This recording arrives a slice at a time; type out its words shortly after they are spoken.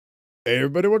Hey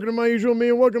everybody, welcome to My Usual Me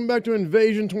and welcome back to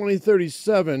Invasion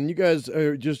 2037. You guys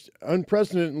just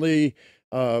unprecedentedly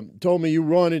told me you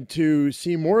wanted to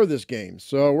see more of this game.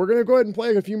 So we're going to go ahead and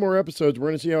play a few more episodes. We're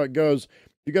going to see how it goes.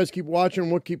 You guys keep watching,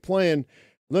 we'll keep playing.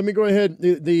 Let me go ahead.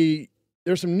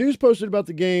 There's some news posted about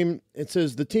the game. It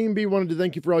says, the Team B wanted to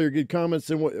thank you for all your good comments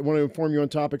and want to inform you on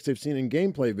topics they've seen in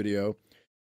gameplay video. It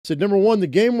said, number one, the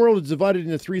game world is divided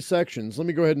into 3 sections. Let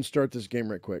me go ahead and start this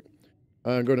game right quick.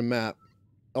 Go to map.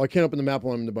 Oh, I can't open the map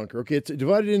while I'm in the bunker. Okay, it's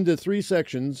divided into 3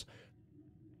 sections.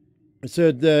 It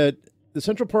said that the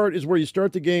central part is where you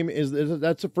start the game.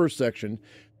 That's the first section.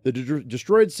 The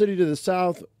destroyed city to the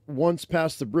south, once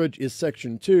past the bridge, is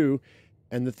section 2.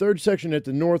 And the third section at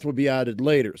the north will be added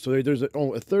later. So there's a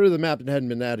third of the map that hadn't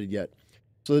been added yet.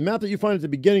 So the map that you find at the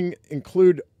beginning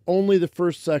include only the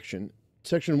first section.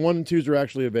 Section 1 and 2s are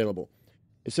actually available.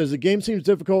 It says the game seems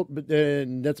difficult, but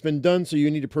that's been done, so you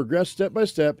need to progress step by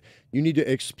step. You need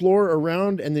to explore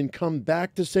around and then come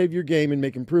back to save your game and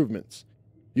make improvements.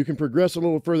 You can progress a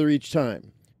little further each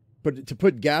time. But to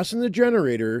put gas in the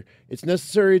generator, it's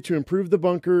necessary to improve the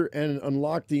bunker and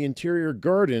unlock the interior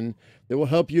garden that will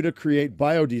help you to create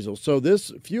biodiesel. So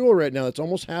this fuel right now, that's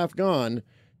almost half gone.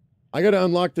 I got to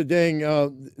unlock the dang.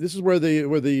 This is where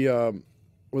the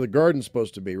garden's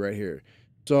supposed to be, right here.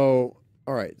 So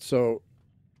all right, so.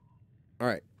 All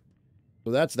right,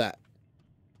 so that's that.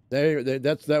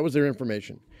 That was their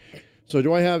information. So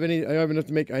do I have any? I have enough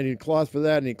to make. I need cloth for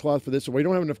that. I need cloth for this. So we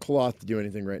don't have enough cloth to do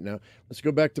anything right now. Let's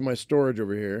go back to my storage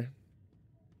over here.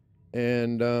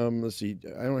 And let's see.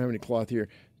 I don't have any cloth here.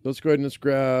 Let's go ahead and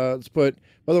let's put.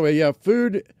 By the way, yeah,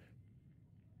 food.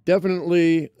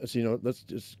 Definitely. Let's see. Let's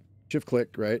just shift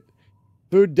click. Right.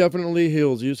 Food definitely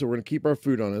heals you. So we're gonna keep our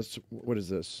food on us. What is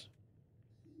this?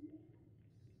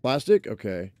 Plastic.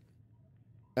 Okay.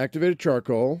 Activated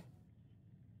charcoal.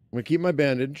 I'm going to keep my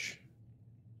bandage.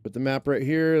 Put the map right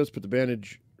here. Let's put the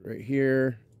bandage right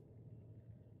here.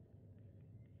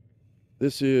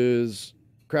 This is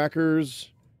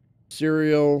crackers,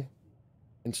 cereal,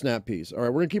 and snap peas. All right,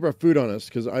 we're going to keep our food on us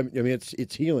because I mean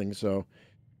it's healing. So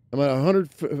I'm at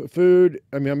 100 food.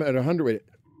 I mean I'm at 100. Wait,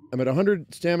 I'm at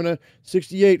 100 stamina,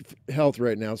 68 health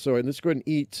right now. So let's go ahead and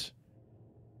eat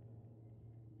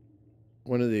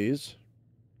one of these.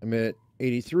 I'm at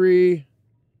 83,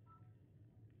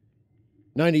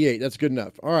 98. That's good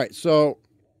enough. All right, so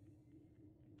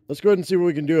let's go ahead and see what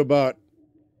we can do about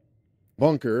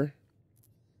bunker.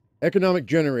 Economic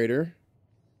generator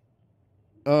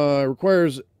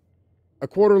requires a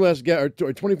quarter less gas, or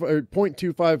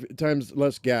 0.25 times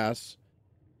less gas.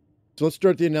 So let's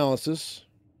start the analysis.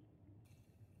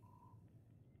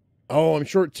 Oh, I'm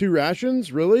short 2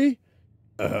 rations? Really?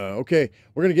 Okay,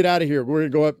 we're going to get out of here. We're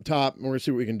going to go up top, and we're going to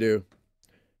see what we can do.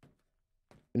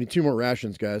 I need 2 more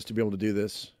rations, guys, to be able to do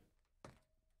this.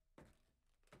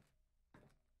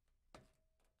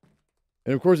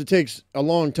 And, of course, it takes a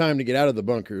long time to get out of the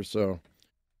bunker, so... It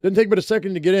doesn't take but a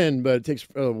second to get in, but it takes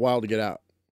a while to get out.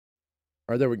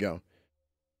 All right, there we go.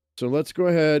 So let's go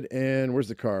ahead and... Where's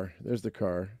the car? There's the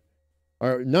car.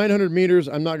 All right, 900 meters.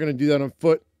 I'm not going to do that on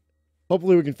foot.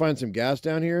 Hopefully we can find some gas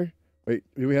down here. Wait,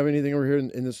 do we have anything over here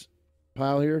in this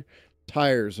pile here?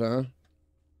 Tires, huh?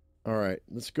 All right,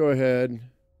 let's go ahead.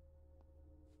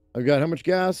 I've got how much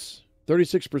gas?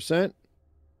 36%.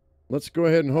 Let's go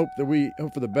ahead and hope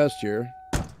for the best here.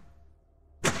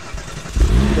 Start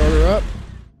her up.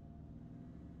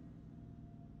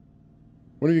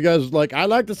 One of you guys was like, I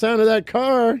like the sound of that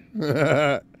car.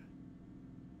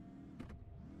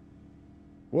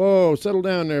 Whoa, settle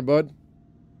down there, bud.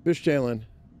 Fishtailing.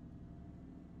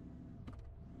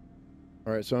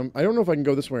 All right, so I don't know if I can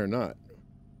go this way or not.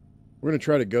 We're going to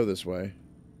try to go this way.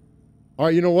 All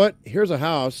right, you know what? Here's a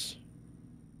house.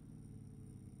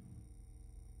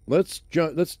 Let's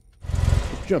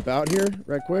jump out here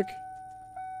right quick.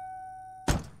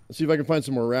 Let's see if I can find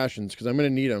some more rations, because I'm going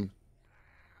to need them.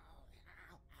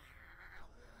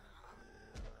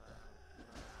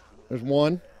 There's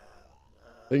one.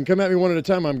 They can come at me one at a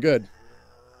time. I'm good.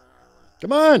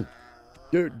 Come on!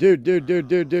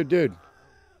 Dude.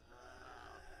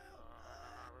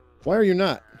 Why are you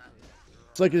not?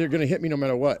 It's like they're going to hit me no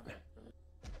matter what.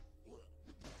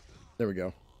 There we go.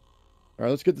 All right,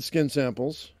 let's get the skin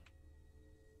samples.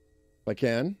 If I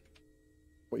can.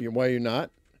 Why are you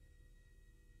not?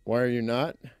 Why are you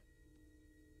not?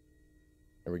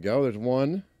 There we go. There's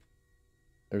 1.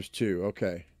 There's 2.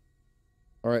 Okay.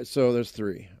 All right, so there's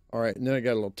 3. All right, and then I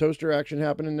got a little toaster action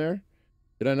happening there.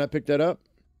 Did I not pick that up?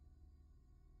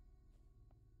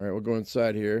 All right, we'll go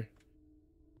inside here.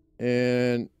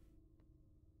 And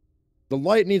the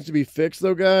light needs to be fixed,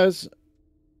 though, guys.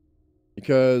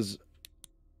 Because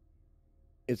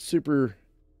it's super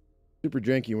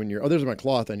janky when you're... Oh, there's my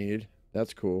cloth I needed.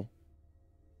 That's cool.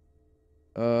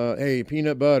 Hey,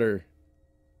 peanut butter.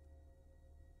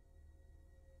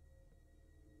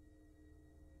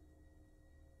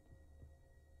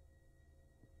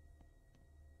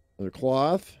 Another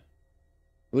cloth.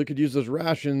 Really could use those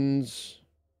rations.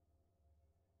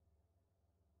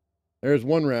 There's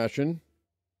one ration.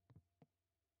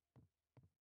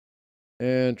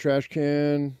 And trash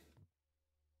can.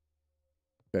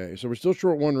 Okay, so we're still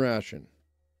short one ration.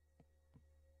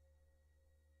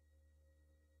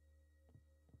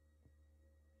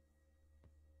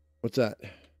 What's that?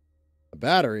 A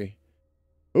battery.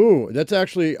 Ooh, that's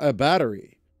actually a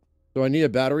battery. So I need a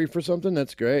battery for something?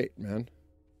 That's great, man.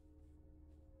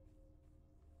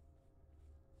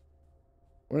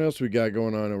 What else we got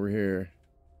going on over here?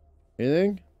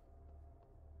 Anything?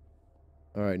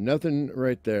 All right, nothing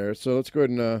right there. So let's go ahead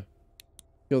and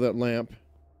kill that lamp.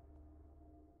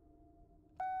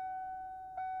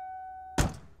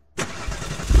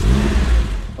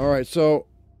 All right, so...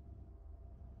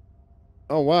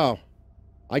 Oh, wow.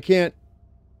 I can't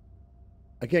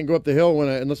go up the hill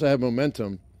unless I have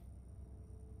momentum.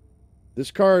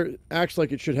 This car acts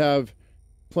like it should have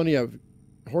plenty of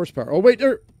horsepower. Oh, wait,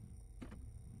 there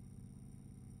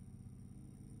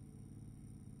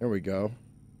we go.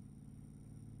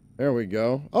 There we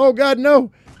go. Oh, God,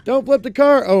 no! Don't flip the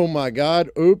car! Oh, my God.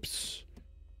 Oops.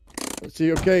 Let's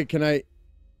see. Okay, can I...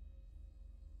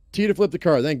 T to flip the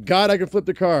car. Thank God I can flip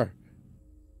the car.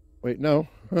 Wait, no.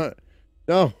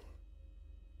 No.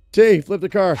 T, flip the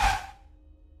car.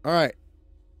 All right.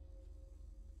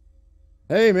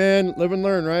 Hey, man. Live and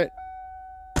learn, right?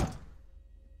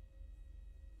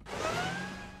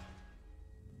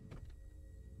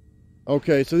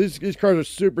 Okay, so these cars are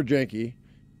super janky.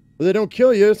 But they don't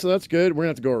kill you, so that's good. We're going to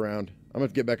have to go around. I'm going to have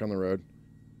to get back on the road.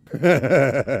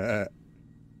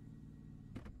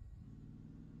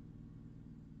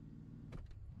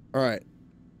 All right.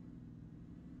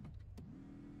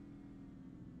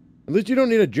 At least you don't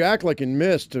need a jack like in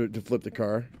Myst to flip the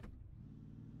car.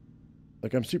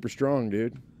 Like, I'm super strong,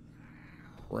 dude.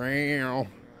 Wow.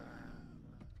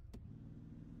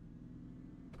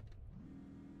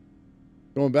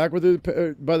 Going back with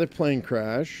it by the plane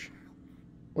crash.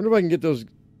 Wonder if I can get those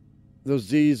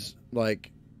Z's,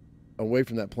 like, away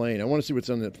from that plane. I want to see what's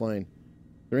on that plane. Is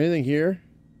there anything here?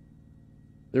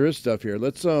 There is stuff here.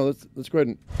 Let's go ahead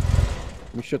and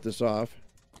let me shut this off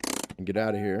and get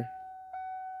out of here.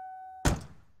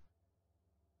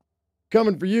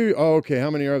 Coming for you. Oh, okay. How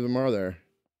many of them are there?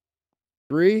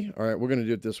 3? All right, we're going to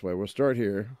do it this way. We'll start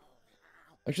here.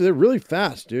 Actually, they're really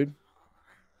fast, dude.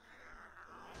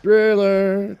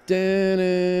 Thriller.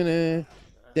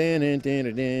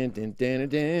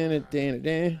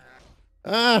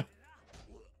 Ah!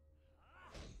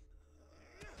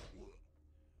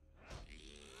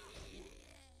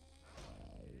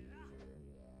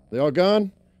 They all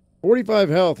gone? 45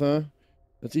 health, huh?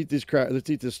 Let's eat this crap. Let's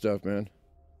eat this stuff, man.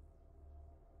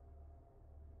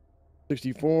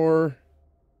 64.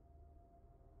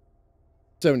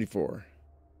 74.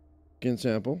 Skin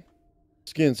sample.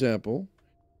 Skin sample.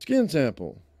 Skin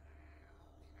sample.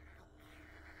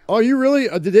 Oh, you really?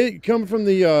 Did they come from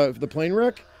the plane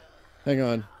wreck? Hang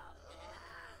on.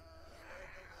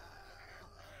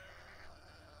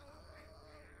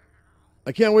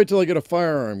 I can't wait till I get a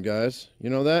firearm, guys. You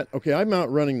know that? Okay, I'm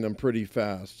outrunning them pretty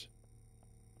fast.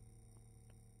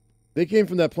 They came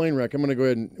from that plane wreck. I'm going to go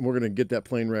ahead and we're going to get that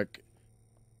plane wreck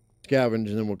scavenged,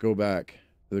 and then we'll go back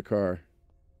to the car.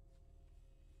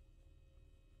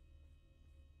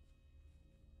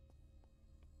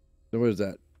 So what is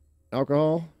that?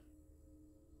 Alcohol?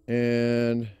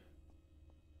 And...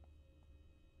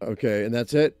 Okay, and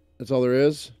that's it? That's all there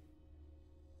is?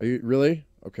 Are you... Really?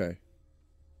 Okay.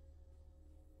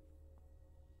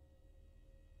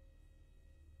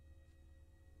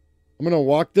 I'm going to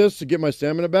walk this to get my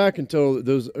stamina back until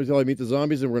I meet the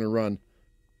zombies, and we're going to run.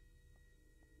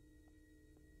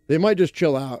 They might just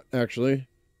chill out, actually,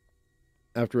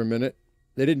 after a minute.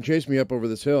 They didn't chase me up over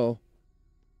this hill.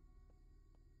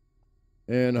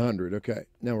 And 100. Okay,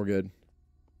 now we're good.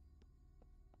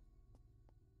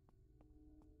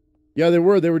 Yeah, they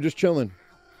were. They were just chilling.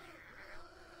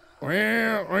 Did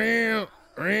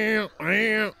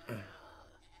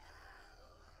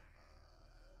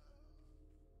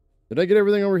I get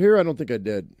everything over here? I don't think I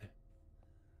did.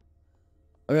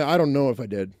 I mean, I don't know if I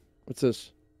did. What's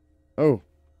this? Oh.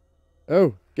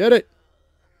 Oh, get it.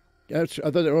 I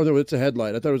thought, oh, no, it's a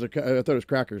headlight. I thought it was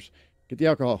crackers. Get the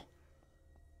alcohol.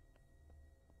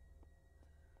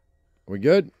 Are we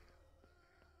good?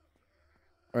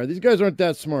 All right, these guys aren't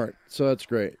that smart, so that's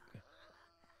great.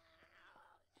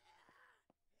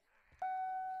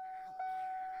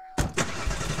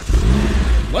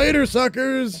 Later,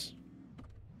 suckers!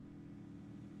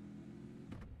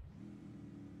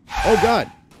 Oh,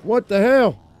 God. What the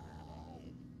hell?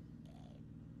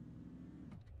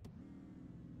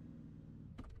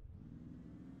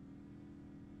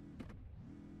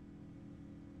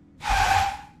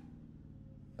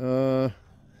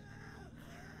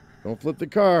 Don't flip the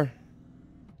car.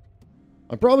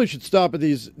 I probably should stop at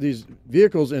these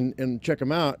vehicles and check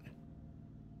them out.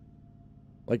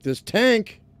 Like this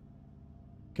tank.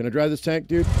 Can I drive this tank,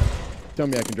 dude? Tell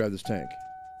me I can drive this tank.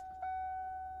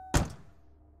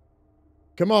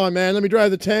 Come on, man. Let me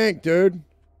drive the tank, dude.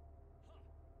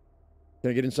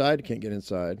 Can I get inside? Can't get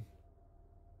inside.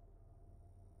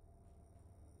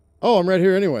 Oh, I'm right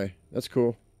here anyway. That's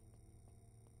cool.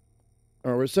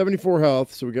 All right, we're at 74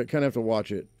 health, so we kind of have to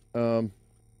watch it. Can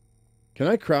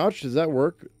I crouch? Does that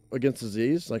work against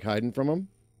disease? Like hiding from them?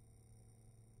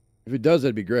 If it does,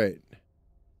 that'd be great.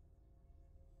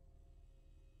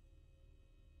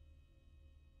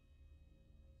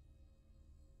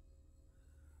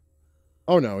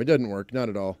 Oh, no, it doesn't work. Not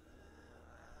at all.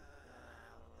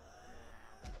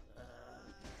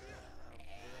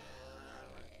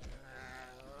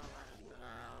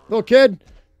 Little kid!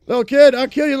 Little kid! I'll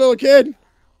kill you, little kid!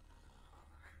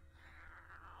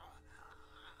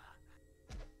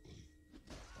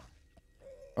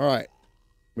 All right.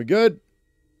 We good?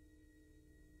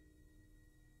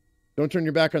 Don't turn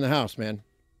your back on the house, man.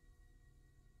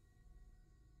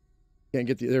 Can't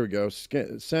get the... There we go.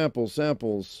 Samples.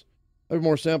 I have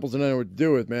more samples than I know what to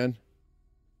do with, man.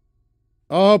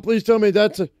 Oh, please tell me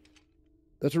that's a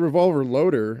revolver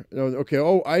loader. Okay,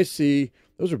 oh, I see.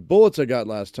 Those are bullets I got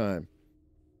last time.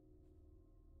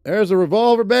 There's a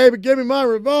revolver, baby. Give me my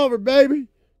revolver, baby.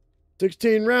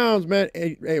 16 rounds, man.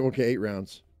 Okay, 8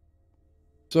 rounds.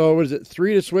 So, what is it?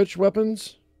 3 to switch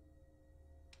weapons?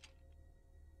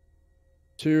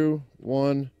 2,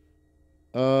 1.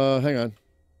 Hang on.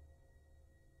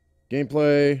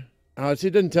 Gameplay. See,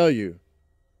 it didn't tell you.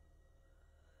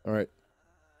 All right.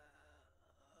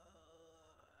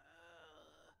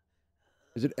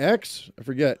 Is it X? I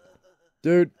forget.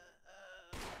 Dude.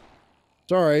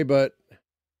 Sorry, but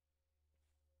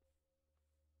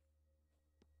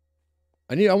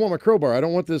I want my crowbar. I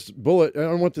don't want this bullet. I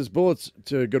don't want these bullets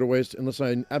to go to waste unless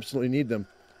I absolutely need them.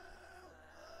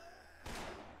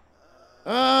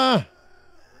 Ah!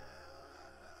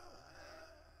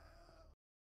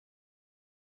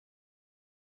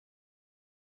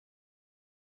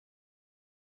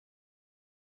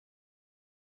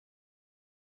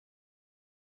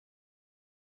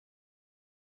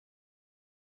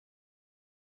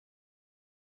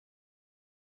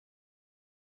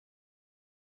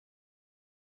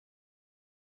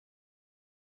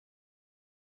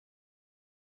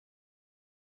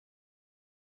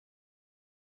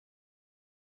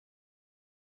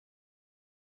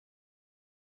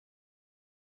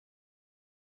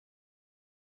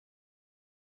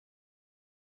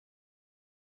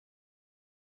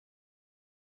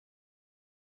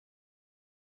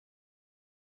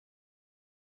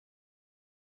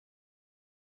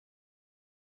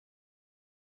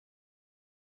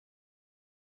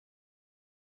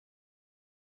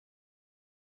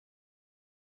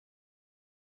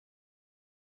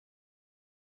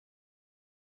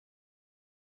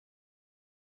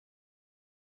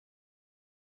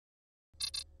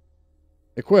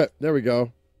 Equip. There we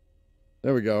go.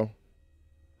 There we go.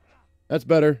 That's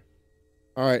better.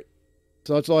 All right.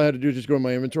 So that's all I had to do is just go in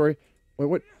my inventory. Wait,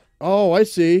 what? Oh, I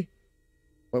see.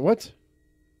 Wait, what?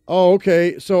 Oh,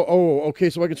 okay. So, okay.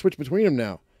 So I can switch between them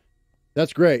now.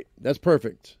 That's great. That's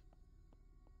perfect.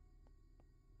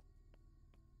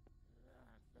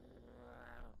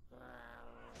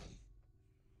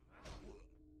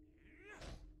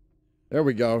 There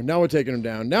we go. Now we're taking them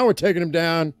down. Now we're taking them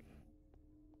down.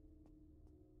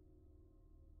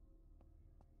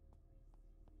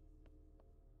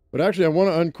 But actually, I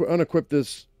want to unequip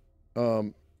this,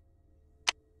 unequip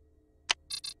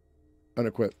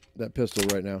that pistol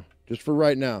right now. Just for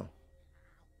right now.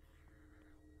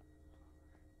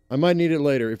 I might need it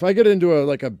later. If I get into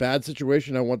a bad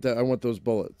situation, I want those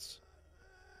bullets.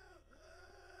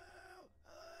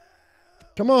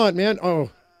 Come on, man.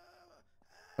 Oh.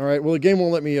 All right. Well, the game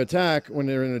won't let me attack when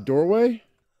they're in a doorway.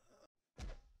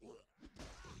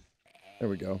 There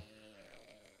we go.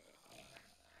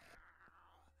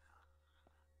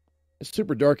 It's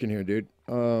super dark in here, dude.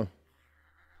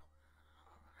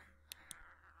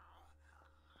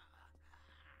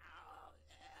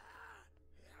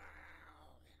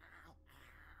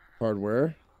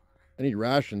 Hardware. I need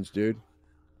rations, dude.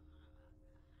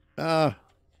 Okay,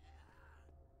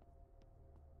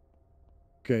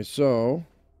 so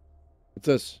What's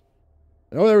this?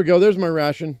 Oh, there we go. There's my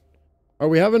ration. All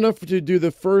right, we have enough to do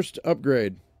the first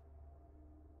upgrade,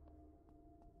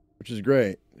 which is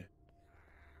great.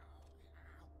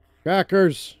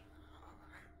 Crackers.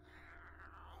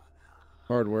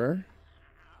 Hardware.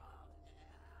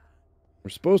 We're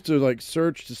supposed to, like,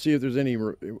 search to see if there's any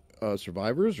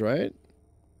survivors, right? Is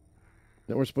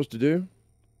that what we're supposed to do?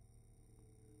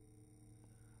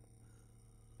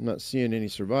 I'm not seeing any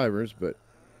survivors, but...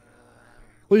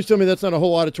 Please tell me that's not a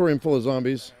whole auditorium full of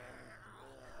zombies.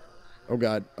 Oh,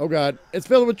 God. Oh, God. It's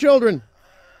filled with children.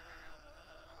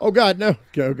 Oh, God, no.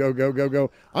 Go, go, go, go,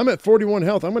 go. I'm at 41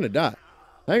 health. I'm going to die.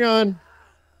 Hang on.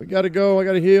 We got to go. I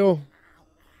got to heal.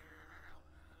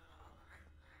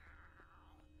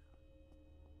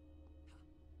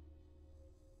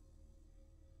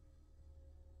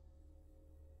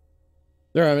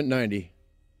 There, I'm at 90.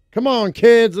 Come on,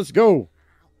 kids. Let's go.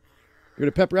 You're at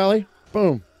a pep rally?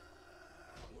 Boom.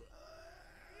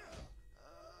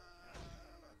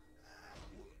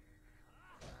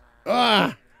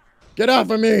 Ah! Get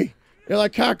off of me! You're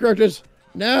like cockroaches.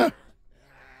 No!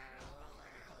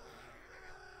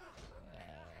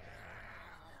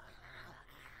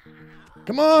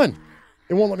 Come on!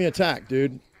 It won't let me attack,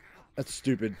 dude. That's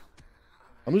stupid.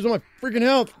 I'm losing my freaking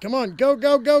health. Come on. Go,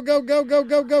 go, go, go, go, go,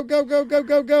 go, go, go, go, go,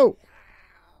 go, go.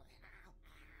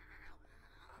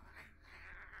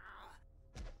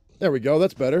 There we go.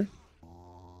 That's better.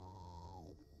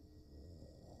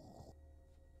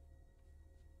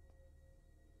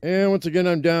 And once again,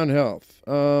 I'm down health.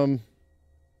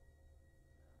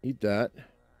 Eat that.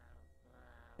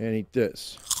 And eat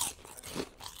this.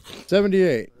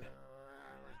 78.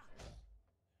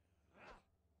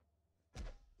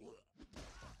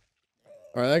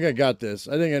 All right, I think I got this.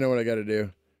 I think I know what I got to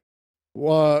do.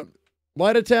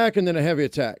 Light attack and then a heavy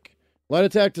attack. Light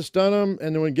attack to stun them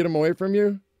and then we get them away from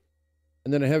you.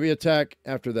 And then a heavy attack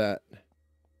after that.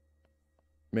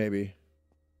 Maybe.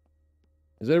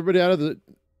 Is everybody out of the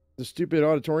stupid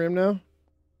auditorium now?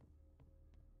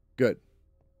 Good.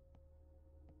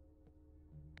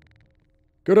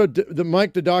 Go to the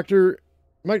Mike, the doctor.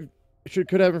 Mike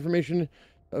could have information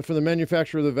for the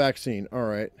manufacturer of the vaccine. All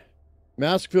right.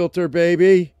 Mask filter,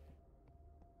 baby.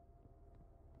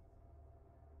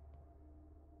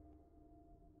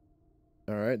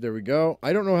 All right, there we go.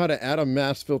 I don't know how to add a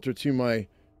mask filter to my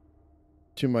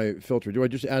filter. Do I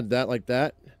just add that like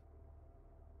that?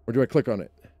 Or do I click on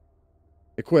it?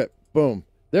 Equip. Boom.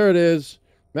 There it is.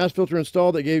 Mask filter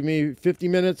installed. That gave me 50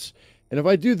 minutes. And if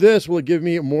I do this, will it give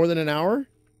me more than an hour?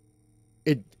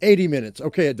 80 minutes.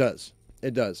 Okay, it does.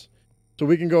 It does. So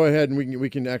we can go ahead and we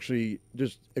can actually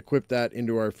just equip that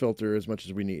into our filter as much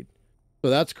as we need.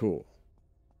 So that's cool.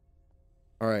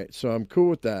 All right, so I'm cool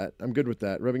with that. I'm good with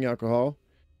that. Rubbing alcohol.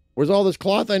 Where's all this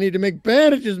cloth I need to make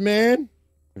bandages, man?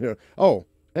 Oh,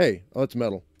 hey. Oh, it's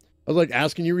metal. I was like,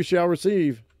 asking you, we shall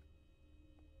receive.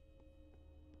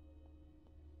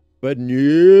 But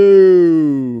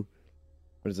no.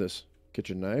 What is this?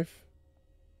 Kitchen knife?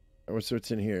 What's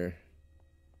in here?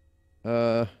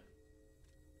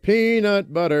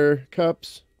 Peanut butter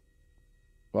cups.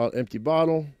 Empty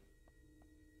bottle.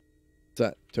 What's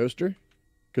that? Toaster?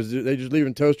 Because they just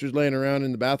leaving toasters laying around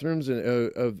in the bathrooms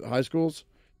of high schools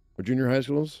or junior high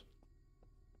schools.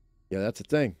 Yeah, that's a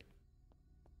thing.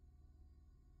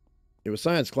 It was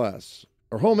science class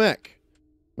or home ec.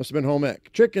 Must have been home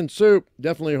ec. Chicken soup,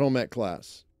 definitely a home ec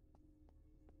class.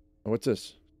 Oh, what's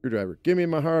this? Screwdriver. Give me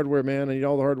my hardware, man. I need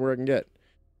all the hardware I can get.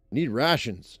 I need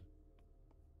rations.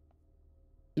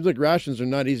 Seems like rations are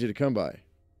not easy to come by.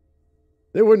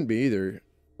 They wouldn't be either.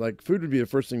 Like, food would be the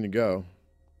first thing to go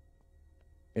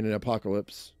in an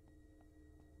apocalypse.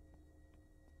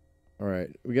 All right,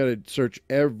 we got to search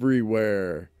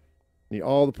everywhere. Need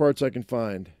all the parts I can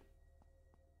find.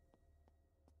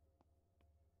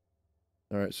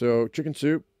 All right, so chicken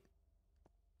soup,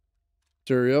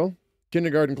 cereal,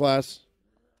 kindergarten class,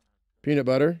 peanut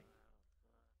butter.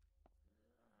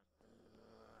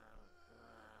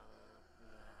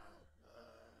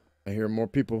 I hear more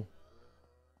people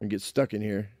and get stuck in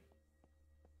here.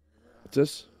 What's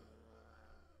this?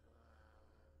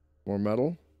 More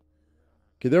metal.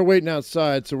 Okay, they're waiting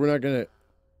outside, so we're not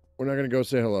gonna go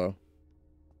say hello.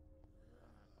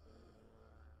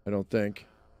 I don't think.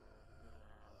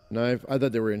 Knife. I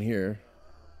thought they were in here.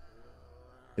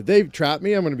 If they trap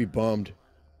me, I'm gonna be bummed.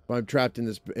 If I'm trapped in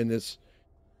this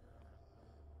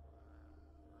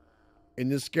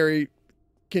scary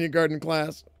kindergarten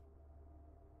class.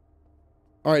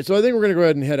 All right, so I think we're going to go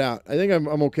ahead and head out. I think I'm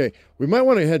okay. We might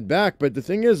want to head back, but the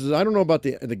thing is I don't know about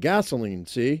the gasoline,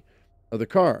 see, of the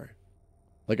car.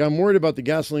 Like, I'm worried about the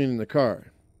gasoline in the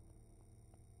car.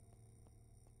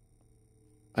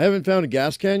 I haven't found a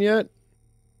gas can yet.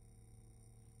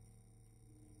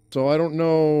 So I don't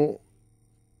know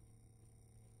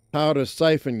how to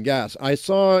siphon gas. I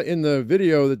saw in the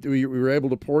video that we were able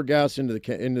to pour gas into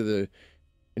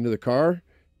the car.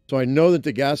 So I know that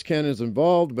the gas can is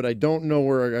involved, but I don't know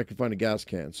where I can find a gas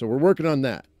can. So we're working on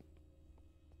that.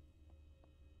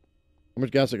 How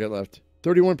much gas I got left?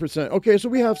 31%. Okay, so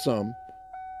we have some.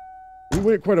 We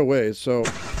went quite a ways, so.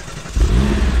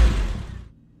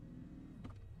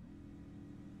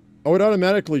 Oh, it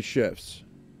automatically shifts.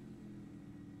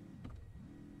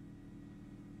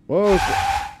 Whoa,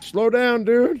 slow down,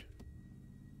 dude.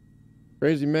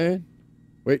 Crazy man.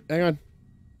 Wait, hang on.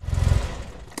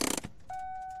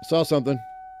 I saw something.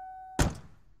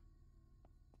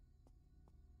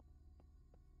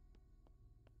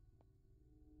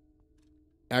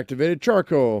 Activated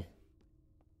charcoal.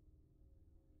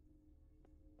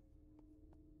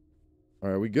 All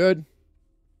right, we good?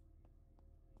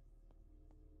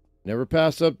 Never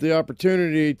pass up the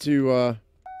opportunity to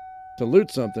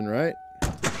loot something, right?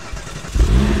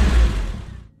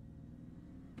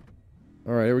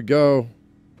 All right, here we go.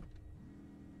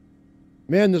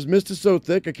 Man, this mist is so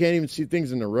thick, I can't even see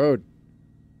things in the road.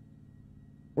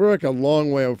 We're like a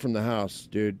long way out from the house,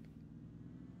 dude.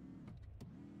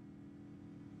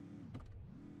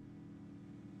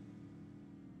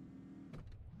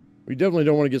 We definitely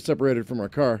don't want to get separated from our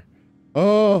car.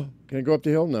 Oh, can I go up the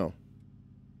hill? No.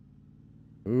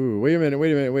 Ooh, wait a minute,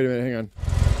 hang on.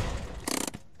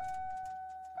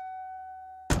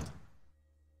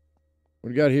 What do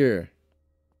we got here?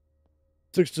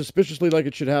 It looks suspiciously like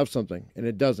it should have something, and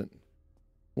it doesn't.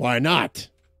 Why not?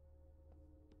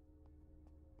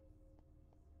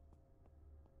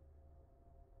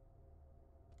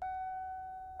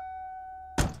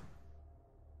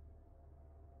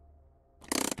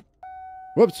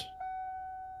 Whoops.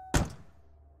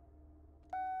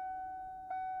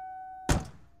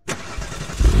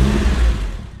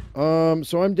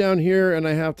 So I'm down here and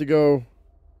I have to go.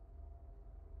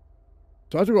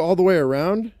 So I have to go all the way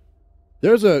around.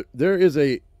 There is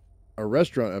a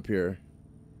restaurant up here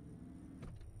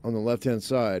on the left-hand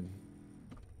side.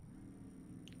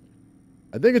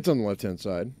 I think it's on the left-hand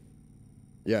side.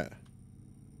 Yeah.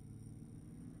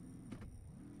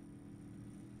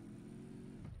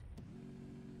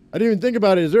 I didn't even think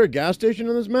about it. Is there a gas station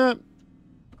on this map?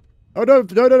 Oh, no.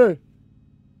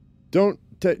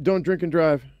 Don't drink and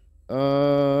drive.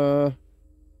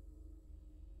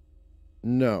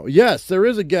 No. Yes, there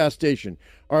is a gas station.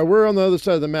 All right, we're on the other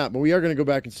side of the map, but we are going to go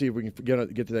back and see if we can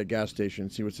get to that gas station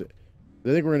and see what's it. I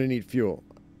think we're going to need fuel.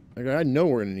 I know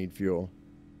we're going to need fuel.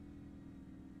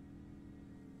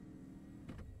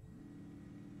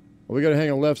 Well, we got to hang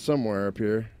a left somewhere up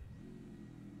here.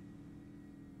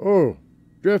 Oh,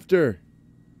 drifter.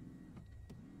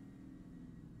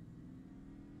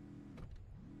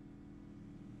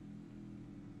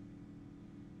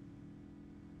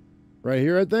 Right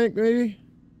here, I think, maybe?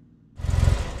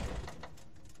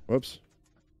 Whoops.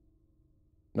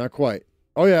 Not quite.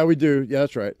 Oh, yeah, we do. Yeah,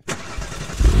 that's right.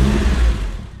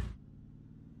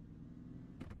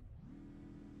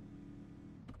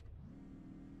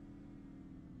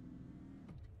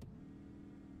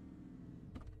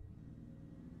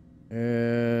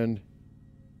 And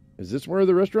is this where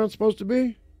the restaurant's supposed to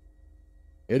be?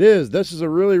 It is. This is a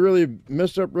really, really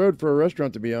messed up road for a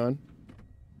restaurant to be on.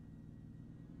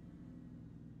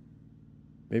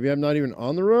 Maybe I'm not even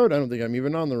on the road? I don't think I'm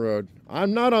even on the road.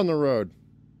 I'm not on the road.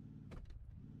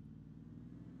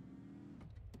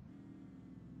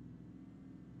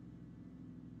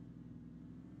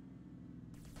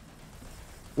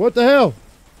 What the hell?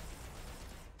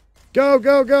 Go,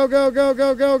 go, go, go, go,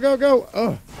 go, go, go, go.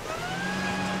 Oh.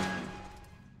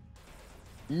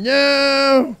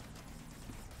 No.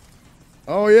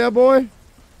 Oh, yeah, boy.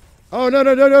 Oh, no,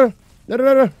 no, no, no. No, no,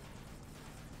 no, no.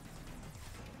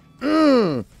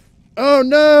 Oh,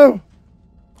 no.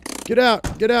 Get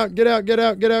out. Get out. Get out. Get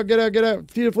out. Get out. Get out. Get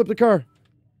out. Feet flip the car.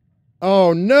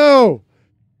 Oh, no.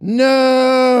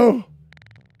 No.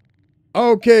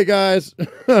 Okay, guys.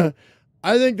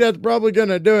 I think that's probably going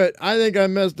to do it. I think I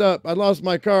messed up. I lost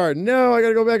my car. No, I got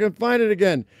to go back and find it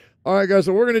again. All right, guys.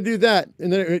 So we're going to do that in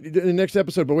the next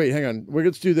episode. But wait, hang on.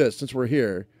 Let's do this since we're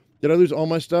here. Did I lose all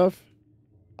my stuff?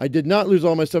 I did not lose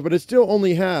all my stuff, but I still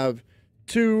only have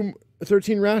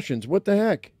 13 rations. What the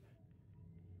heck?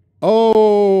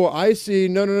 Oh, I see.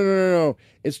 No, no, no, no, no.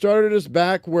 It started us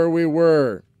back where we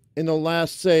were in the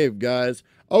last save, guys.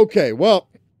 Okay, well,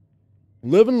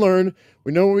 live and learn.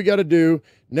 We know what we got to do.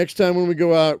 Next time when we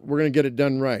go out, we're going to get it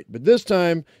done right. But this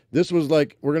time, this was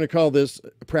like, we're going to call this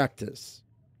practice.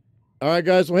 All right,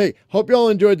 guys. Well, hey, hope y'all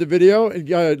enjoyed the video. And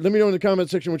let me know in the comment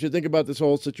section what you think about this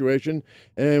whole situation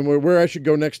and where I should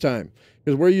go next time.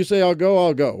 Because where you say I'll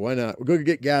go. Why not? We'll go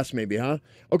get gas maybe, huh?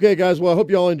 Okay, guys. Well, I hope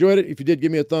you all enjoyed it. If you did,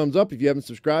 give me a thumbs up. If you haven't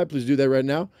subscribed, please do that right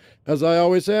now. As I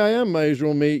always say, I am my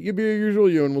usual me. You be your usual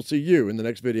you, and we'll see you in the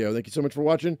next video. Thank you so much for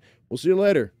watching. We'll see you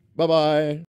later. Bye-bye.